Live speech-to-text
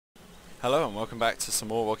Hello and welcome back to some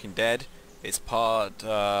more Walking Dead. It's part,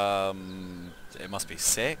 it must be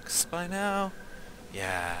 6 by now?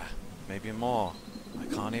 Yeah, maybe more. I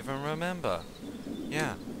can't even remember.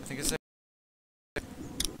 Yeah, I think it's 6.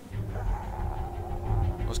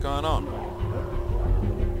 What's going on?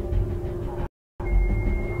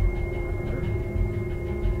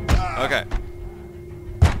 Okay.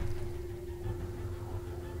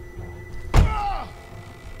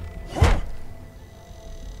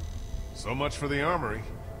 So much for the armory.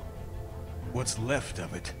 What's left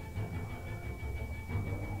of it?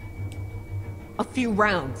 A few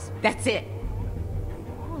rounds. That's it.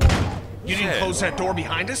 You didn't close that door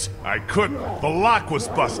behind us? I couldn't. The lock was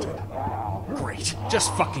busted. Great.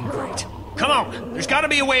 Just fucking great. Come on! There's gotta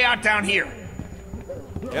be a way out down here!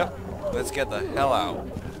 Yep. Let's get the hell out.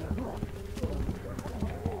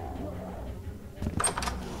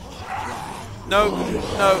 No, no,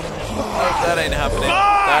 no, that ain't happening.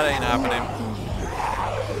 That ain't happening.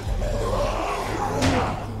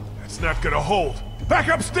 That's not gonna hold. Back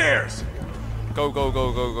upstairs! Go, go,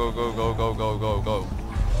 go, go, go, go, go, go, go, go, go.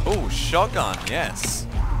 Oh, shotgun, yes.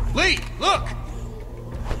 Lee, look!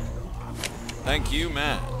 Thank you,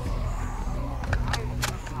 man.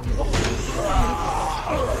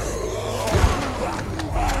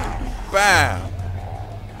 Bam!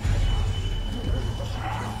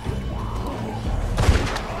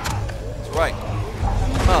 That's right.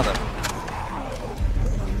 Mother.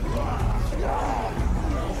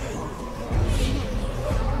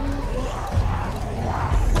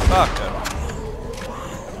 Fuck him.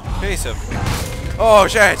 Piece of... Oh,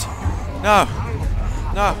 shit! No!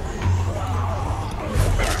 No!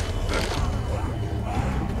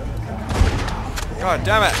 God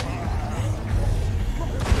damn it!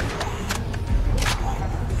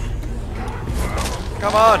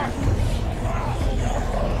 Come on!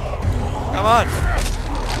 Come on!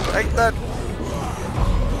 Take that!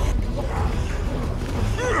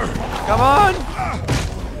 Come on!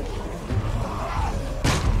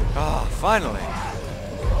 Oh, finally!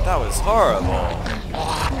 That was horrible!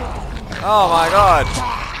 Oh my god!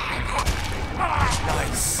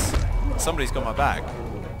 Nice! Somebody's got my back.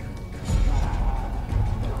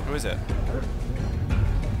 Who is it?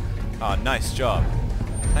 Oh, nice job.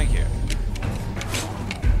 Thank you.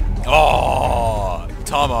 Oh,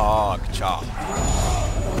 Tomahawk Chop.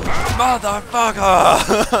 Motherfucker!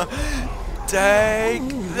 Take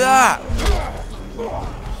that!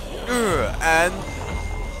 And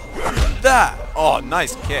that! Oh,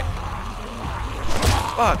 nice kick.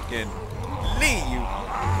 Fucking Lee, you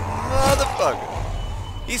motherfucker.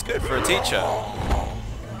 He's good for a teacher.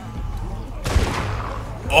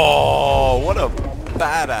 Oh, what a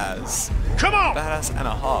badass. Come on! Badass and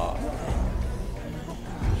a half.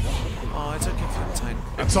 Oh, it's okay for the time.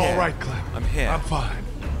 That's all right, Clem. I'm here. I'm fine.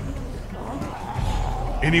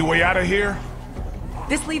 Any way out of here?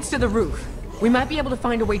 This leads to the roof. We might be able to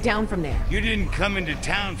find a way down from there. You didn't come into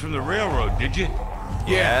town from the railroad, did you?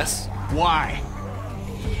 Yes. Why?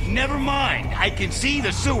 Never mind. I can see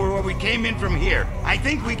the sewer where we came in from here. I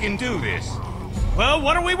think we can do this. Well,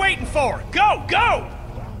 what are we waiting for? Go! Go!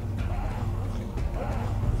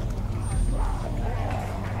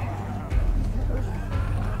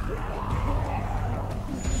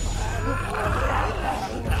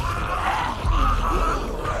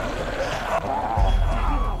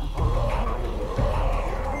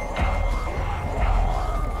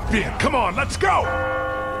 Ben, come on, let's go!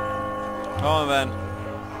 Come on, then.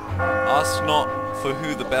 Ask not for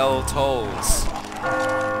who the bell tolls.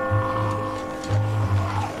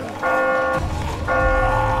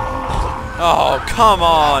 Oh, come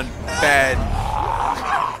on, Ben.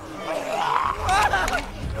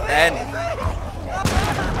 Ben.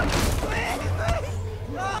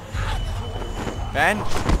 Ben?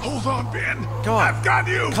 Hold on, Ben. Come on. I've got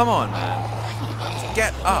you! Come on, man.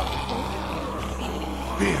 Get up.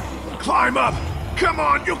 Ben, climb up! Come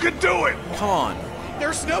on, you can do it! Come on.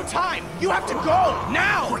 There's no time! You have to go!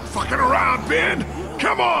 Now! Quit fucking around, Ben!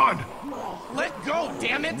 Come on! Let go,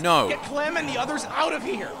 damn it! No. Get Clem and the others out of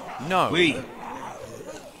here! No. Lee,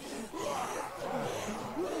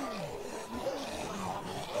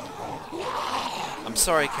 I'm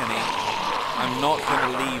sorry, Kenny. I'm not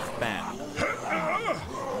gonna leave Ben.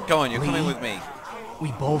 Come on, you're coming with me.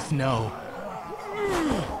 We both know.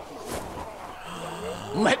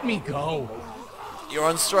 Let me go. You're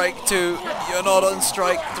on strike 2. You're not on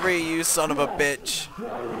strike 3, you son of a bitch.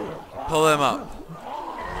 Pull him up.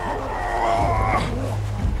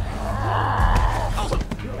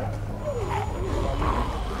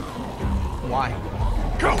 Why?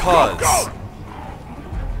 Go, Because go, go!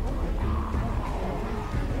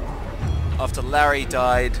 after Larry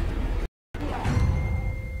died,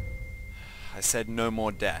 I said no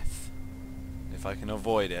more death. If I can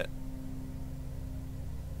avoid it,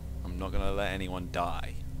 I'm not gonna let anyone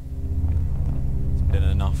die. It's been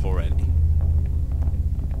enough already.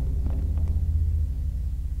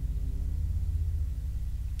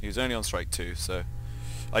 He was only on strike 2, so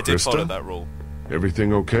I did follow Krista? that rule.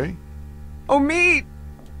 Everything okay? Oh, me!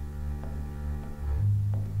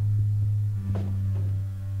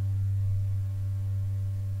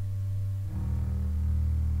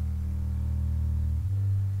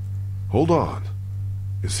 Hold on.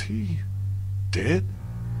 Is he dead?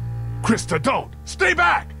 Krista, don't! Stay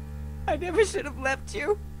back! I never should have left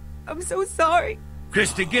you. I'm so sorry.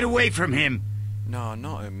 Krista, get away from him. No,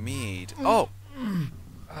 not Omid. Oh!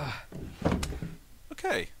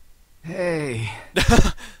 Okay. Hey.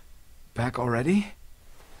 Back already?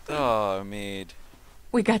 Oh, Omid.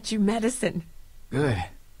 We got you medicine. Good.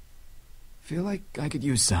 Feel like I could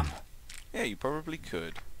use some. Yeah, you probably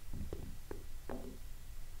could.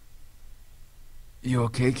 You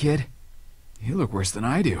okay, kid? You look worse than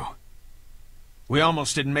I do. We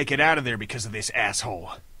almost didn't make it out of there because of this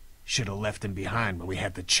asshole. Should have left him behind when we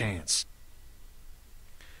had the chance.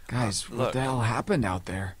 Guys, look. what the hell happened out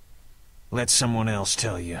there? Let someone else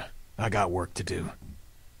tell you. I got work to do.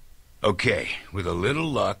 Okay, with a little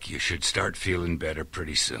luck, you should start feeling better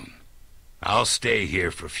pretty soon. I'll stay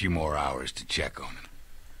here for a few more hours to check on him.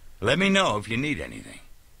 Let me know if you need anything.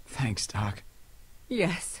 Thanks, Doc.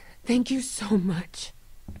 Yes, thank you so much.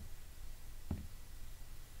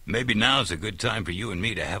 Maybe now's a good time for you and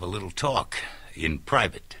me to have a little talk, in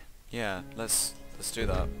private. Yeah, let's do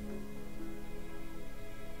that.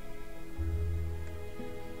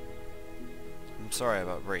 I'm sorry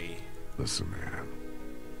about Bree. Listen, man.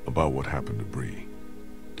 About what happened to Bree.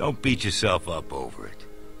 Don't beat yourself up over it.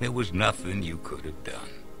 There was nothing you could have done.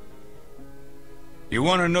 You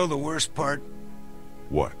want to know the worst part?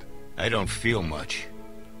 What? I don't feel much.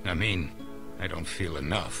 I mean, I don't feel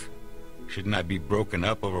enough. Shouldn't I be broken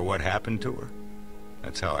up over what happened to her?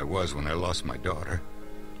 That's how I was when I lost my daughter.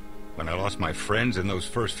 When I lost my friends in those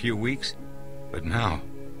first few weeks. But now,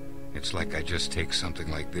 it's like I just take something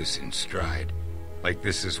like this in stride. Like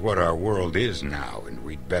this is what our world is now, and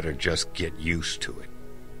we'd better just get used to it.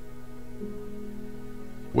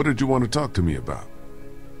 What did you want to talk to me about?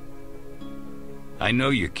 I know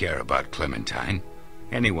you care about Clementine.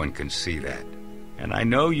 Anyone can see that. And I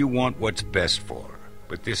know you want what's best for her.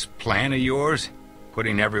 But this plan of yours,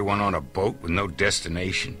 putting everyone on a boat with no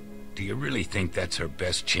destination, do you really think that's her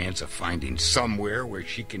best chance of finding somewhere where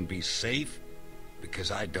she can be safe?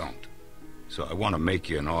 Because I don't. So I want to make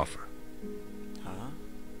you an offer. Huh?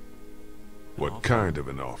 What kind of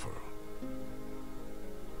an offer?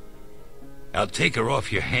 I'll take her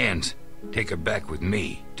off your hands, take her back with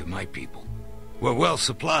me to my people. We're well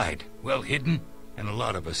supplied, well hidden, and a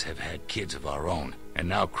lot of us have had kids of our own. And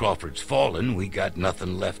now Crawford's fallen, we got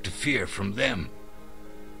nothing left to fear from them.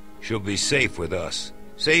 She'll be safe with us.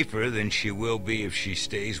 Safer than she will be if she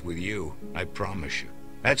stays with you, I promise you.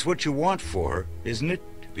 That's what you want for her, isn't it?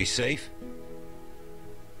 To be safe?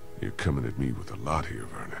 You're coming at me with a lot here,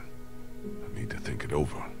 Vernon. I need to think it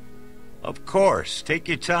over. Of course, take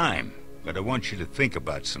your time. But I want you to think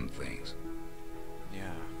about some things.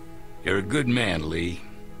 Yeah. You're a good man, Lee.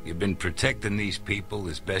 You've been protecting these people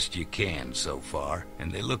as best you can so far,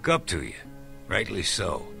 and they look up to you. Rightly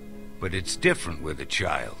so. But it's different with a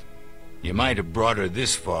child. You might have brought her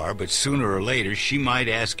this far, but sooner or later she might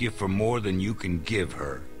ask you for more than you can give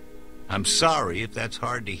her. I'm sorry if that's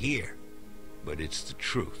hard to hear, but it's the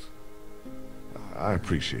truth. I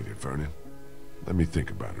appreciate it, Vernon. Let me think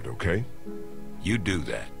about it, okay? You do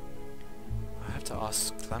that. I have to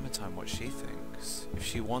ask Clementine what she thinks. If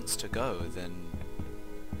she wants to go, then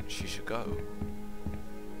she should go.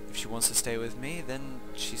 If she wants to stay with me, then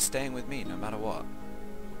she's staying with me no matter what.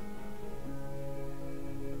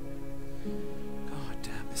 God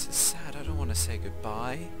damn, this is sad. I don't want to say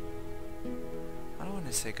goodbye. I don't want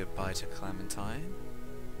to say goodbye to Clementine.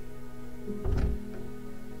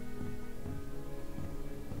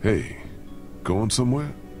 Hey, going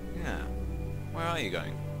somewhere? Yeah. Where are you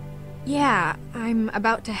going? Yeah, I'm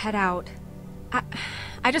about to head out.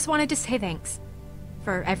 I just wanted to say thanks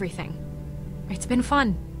for everything. It's been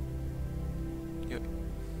fun. You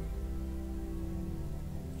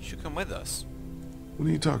should come with us. What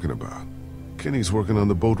are you talking about? Kenny's working on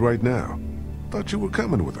the boat right now. Thought you were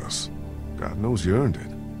coming with us. God knows you earned it.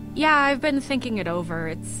 Yeah, I've been thinking it over.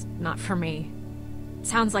 It's not for me.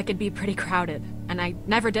 Sounds like it'd be pretty crowded, and I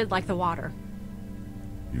never did like the water.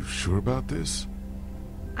 You sure about this?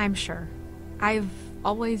 I'm sure. I've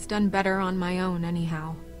always done better on my own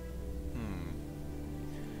anyhow.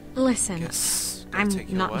 Listen, I'm take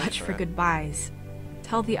your not word much for it. goodbyes.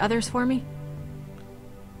 Tell the others for me?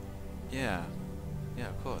 Yeah. Yeah,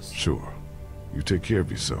 of course. Sure. You take care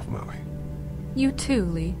of yourself, Molly. You too,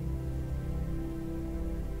 Lee.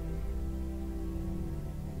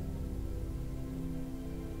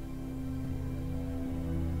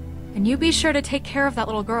 And you be sure to take care of that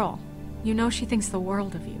little girl. You know she thinks the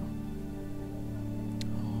world of you.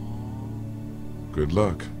 Good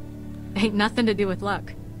luck. Ain't nothing to do with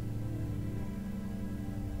luck.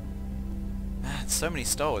 Man, so many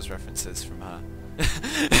Star Wars references from her.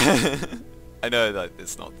 I know that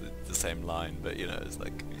it's not the same line, but you know, it's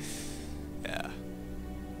like, yeah.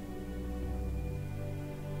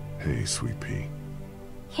 Hey, Sweet Pea.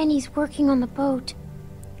 Kenny's working on the boat.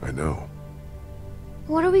 I know.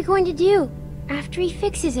 What are we going to do after he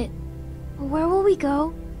fixes it? Where will we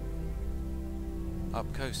go?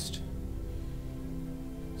 Up coast.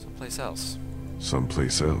 Someplace else.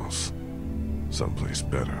 Someplace else. Someplace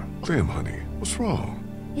better. Clem, honey, what's wrong?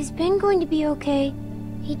 Is Ben going to be okay?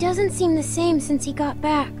 He doesn't seem the same since he got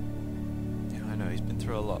back. Yeah, I know, he's been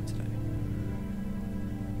through a lot today.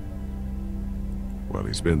 Well,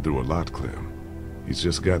 he's been through a lot, Clem. He's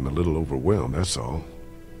just gotten a little overwhelmed, that's all.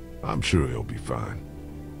 I'm sure he'll be fine.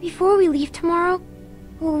 Before we leave tomorrow,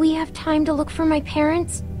 will we have time to look for my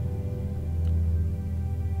parents?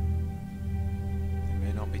 There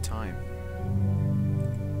may not be time.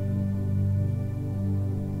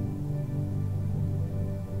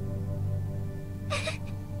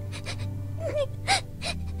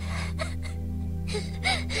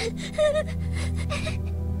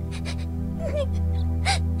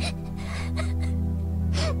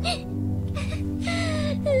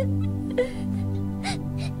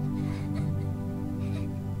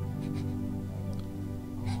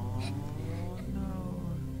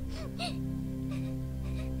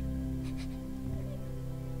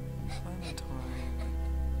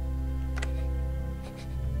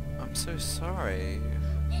 I'm so sorry.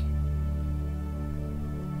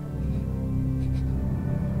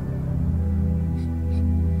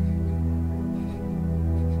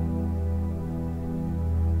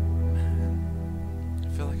 Man, I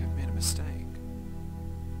feel like I've made a mistake.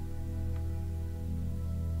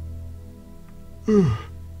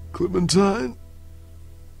 Clementine?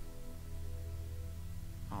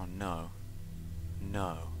 Oh no.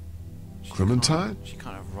 No. Clementine? She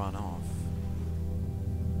kind of run off.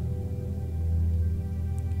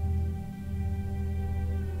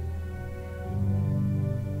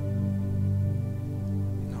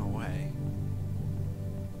 No way.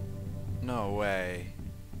 No way.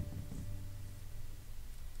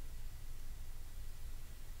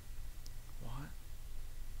 What?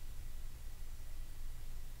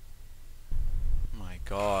 My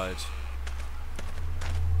God.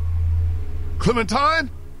 Clementine?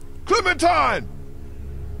 Clementine!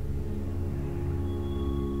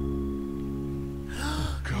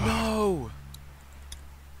 No!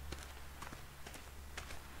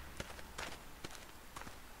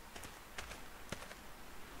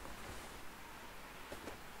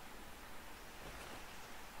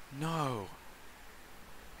 No.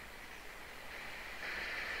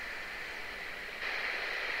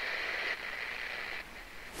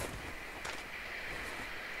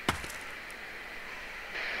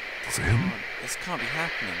 Clem? This can't be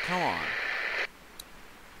happening. Come on.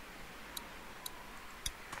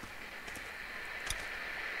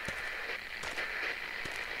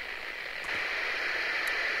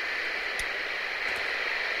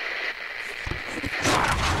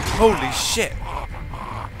 Holy shit!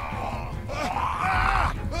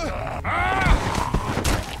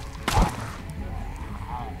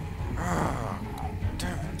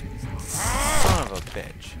 Damn it. Son of a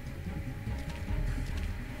bitch.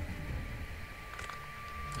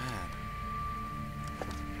 Man.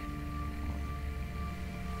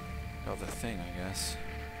 Got the thing, I guess.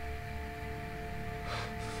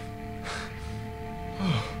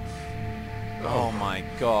 Oh my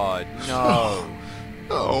God, no.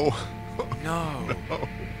 No. No. No.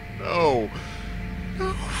 No.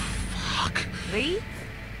 No. Fuck. Lee?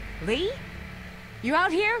 Lee? You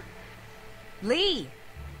out here? Lee!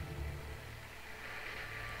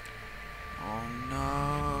 Oh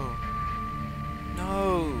no.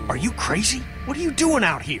 No. Are you crazy? What are you doing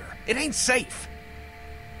out here? It ain't safe.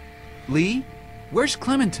 Lee? Where's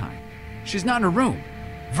Clementine? She's not in her room.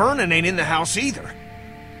 Vernon ain't in the house either.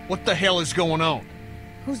 What the hell is going on?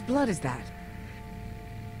 Whose blood is that?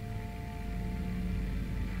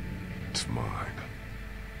 It's mine.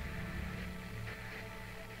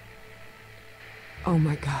 Oh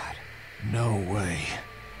my God. No way.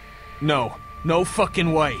 No. No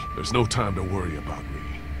fucking way. There's no time to worry about me.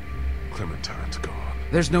 Clementine's gone.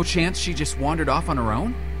 There's no chance she just wandered off on her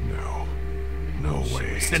own? No. No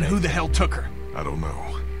way. Then who the hell took her? I don't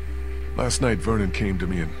know. Last night Vernon came to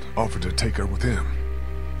me and offered to take her with him.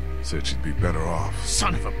 Said she'd be better off.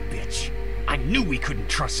 Son of a bitch. I knew we couldn't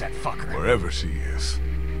trust that fucker. Wherever she is,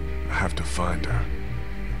 I have to find her.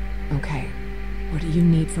 Okay. What do you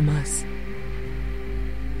need from us?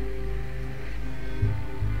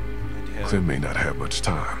 Clem may not have much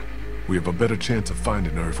time. We have a better chance of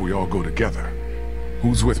finding her if we all go together.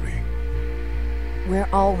 Who's with me? We're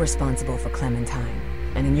all responsible for Clementine,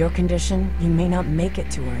 and in your condition, you may not make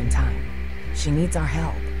it to her in time. She needs our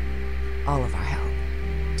help. All of our help.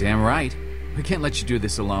 Damn right. We can't let you do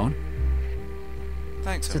this alone.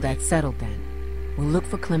 Thanks, So Emily. that's settled then. We'll look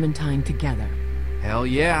for Clementine together. Hell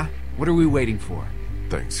yeah. What are we waiting for?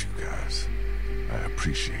 Thanks, you guys. I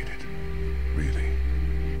appreciate it. Really.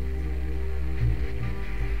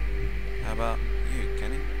 How about you,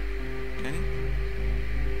 Kenny? Kenny?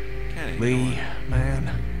 Kenny? Lee, man,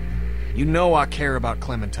 you know I care about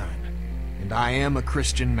Clementine, and I am a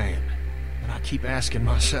Christian man. But I keep asking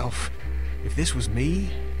myself, if this was me,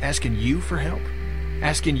 asking you for help,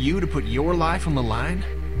 asking you to put your life on the line,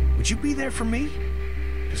 would you be there for me?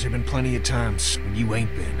 Because there have been plenty of times when you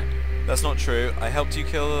ain't been. That's not true. I helped you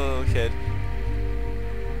kill a little kid.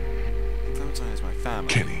 Clementine is my family.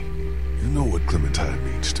 Kenny, you know what Clementine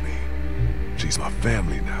means to me. She's my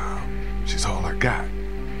family now. She's all I got.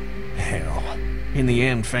 Hell, in the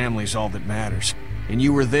end, family's all that matters. And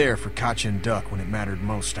you were there for Katja and Duck when it mattered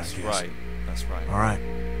most, I That's guess. right. That's right. All right,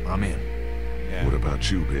 I'm in. Yeah. What about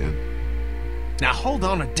you, Ben? Now hold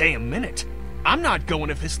on a damn minute. I'm not going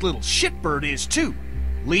if this little shitbird is too.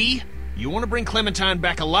 Lee, you want to bring Clementine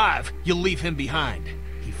back alive, you'll leave him behind.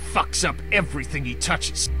 He fucks up everything he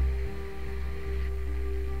touches.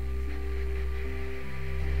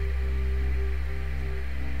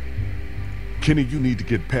 Kenny, you need to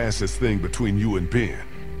get past this thing between you and Ben.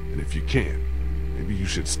 And if you can't, maybe you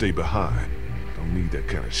should stay behind. Don't need that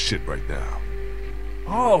kind of shit right now.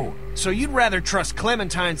 Oh, so you'd rather trust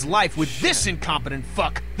Clementine's life with this incompetent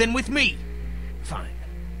fuck than with me? Fine.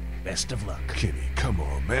 Best of luck. Kenny, come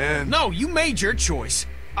on, man. No, you made your choice.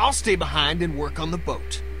 I'll stay behind and work on the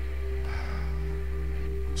boat.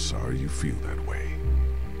 Sorry you feel that way.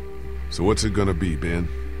 So what's it gonna be, Ben?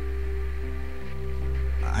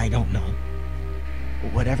 I don't know.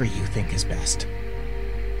 Whatever you think is best.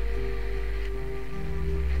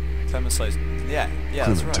 Clementine's... Yeah,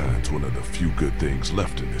 that's right. Clementine's one of the few good things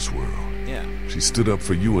left in this world. Yeah. She stood up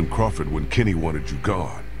for you and Crawford when Kenny wanted you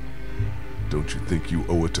gone. Don't you think you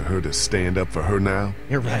owe it to her to stand up for her now?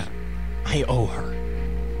 You're right. I owe her.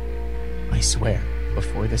 I swear,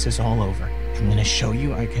 before this is all over, I'm gonna show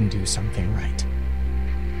you I can do something right.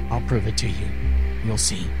 I'll prove it to you. You'll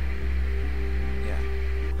see. Yeah.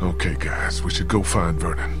 Okay, guys, we should go find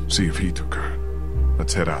Vernon, see if he took her.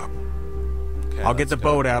 Let's head out. Okay, I'll get the let's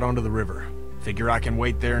go. boat out onto the river. Figure I can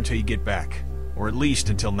wait there until you get back. Or at least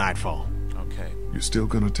until nightfall. Okay. You're still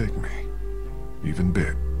gonna take me? Even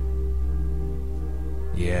bit?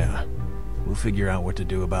 Yeah. We'll figure out what to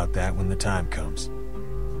do about that when the time comes.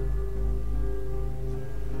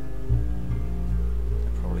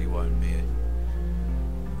 There probably won't be.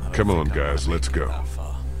 I don't Come on, think I guys, wanna let's make it go. That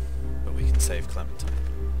far. But we can save Clementine.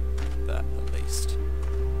 That, at least.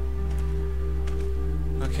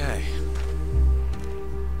 Okay.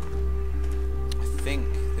 I think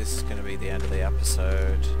this is going to be the end of the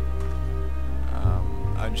episode.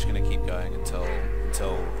 I'm just going to keep going until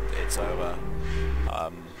it's over.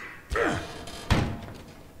 Yeah.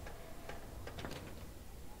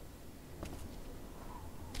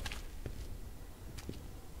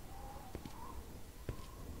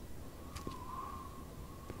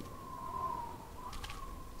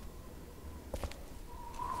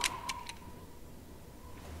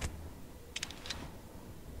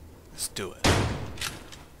 Let's do it.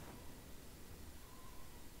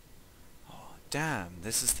 Oh, damn,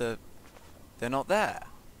 this is the... They're not there.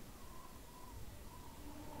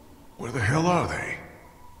 Where the hell are they?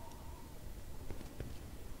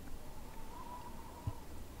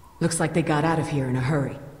 Looks like they got out of here in a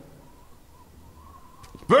hurry.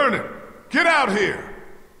 Vernon, get out here!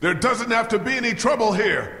 There doesn't have to be any trouble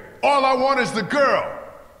here. All I want is the girl.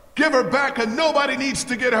 Give her back and nobody needs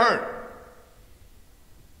to get hurt.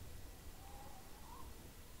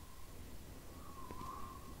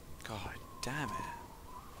 God damn it.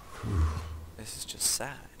 This is just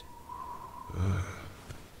sad.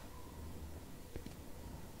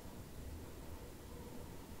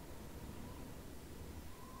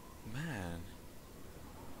 Man.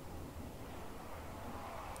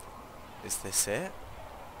 Is this it?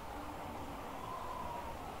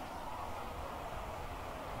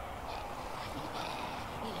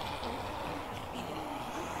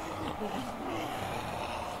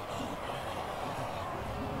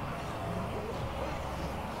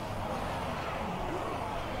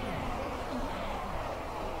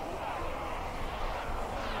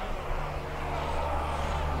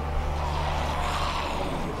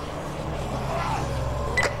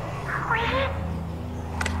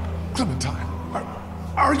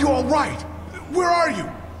 right? Where are you?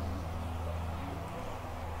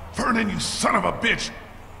 Vernon, you son of a bitch!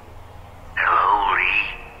 Hello, Lee?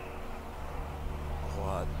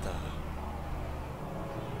 What the...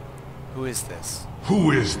 Who is this?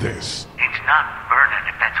 Who is this? It's not Vernon,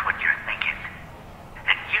 if that's what you're thinking.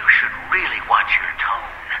 And you should really watch your tone.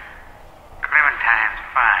 Clementine's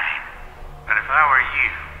fine, but if I were you,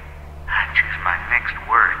 I'd choose my next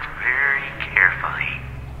words very carefully.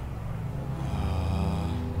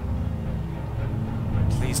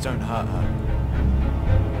 Please don't hurt her.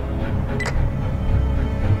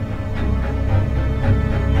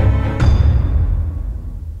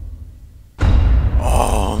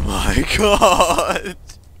 Oh my god!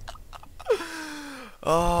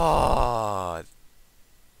 Oh,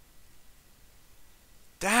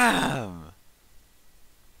 damn!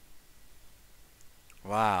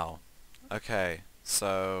 Wow. Okay,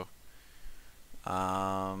 so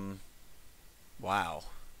wow.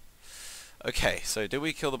 Okay, so did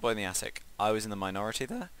we kill the boy in the attic? I was in the minority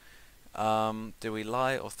there. Did we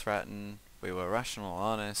lie or threaten? We were rational,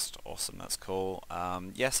 honest. Awesome, that's cool.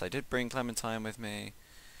 Yes, I did bring Clementine with me.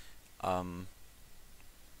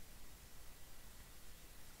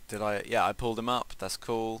 Did I? Yeah, I pulled him up. That's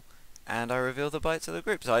cool. And I revealed the bite to the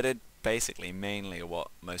group. So I did basically mainly what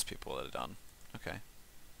most people would have done. Okay.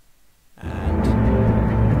 And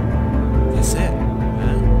that's it,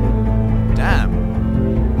 man. Damn.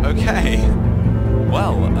 Okay.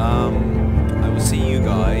 Well, I will see you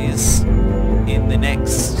guys in the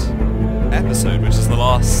next episode, which is the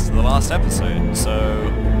last episode. So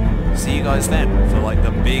see you guys then for like the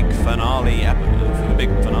big finale episode, for the big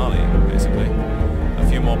finale, basically. A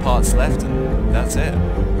few more parts left, and that's it.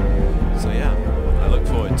 So yeah, I look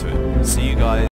forward to it. See you guys.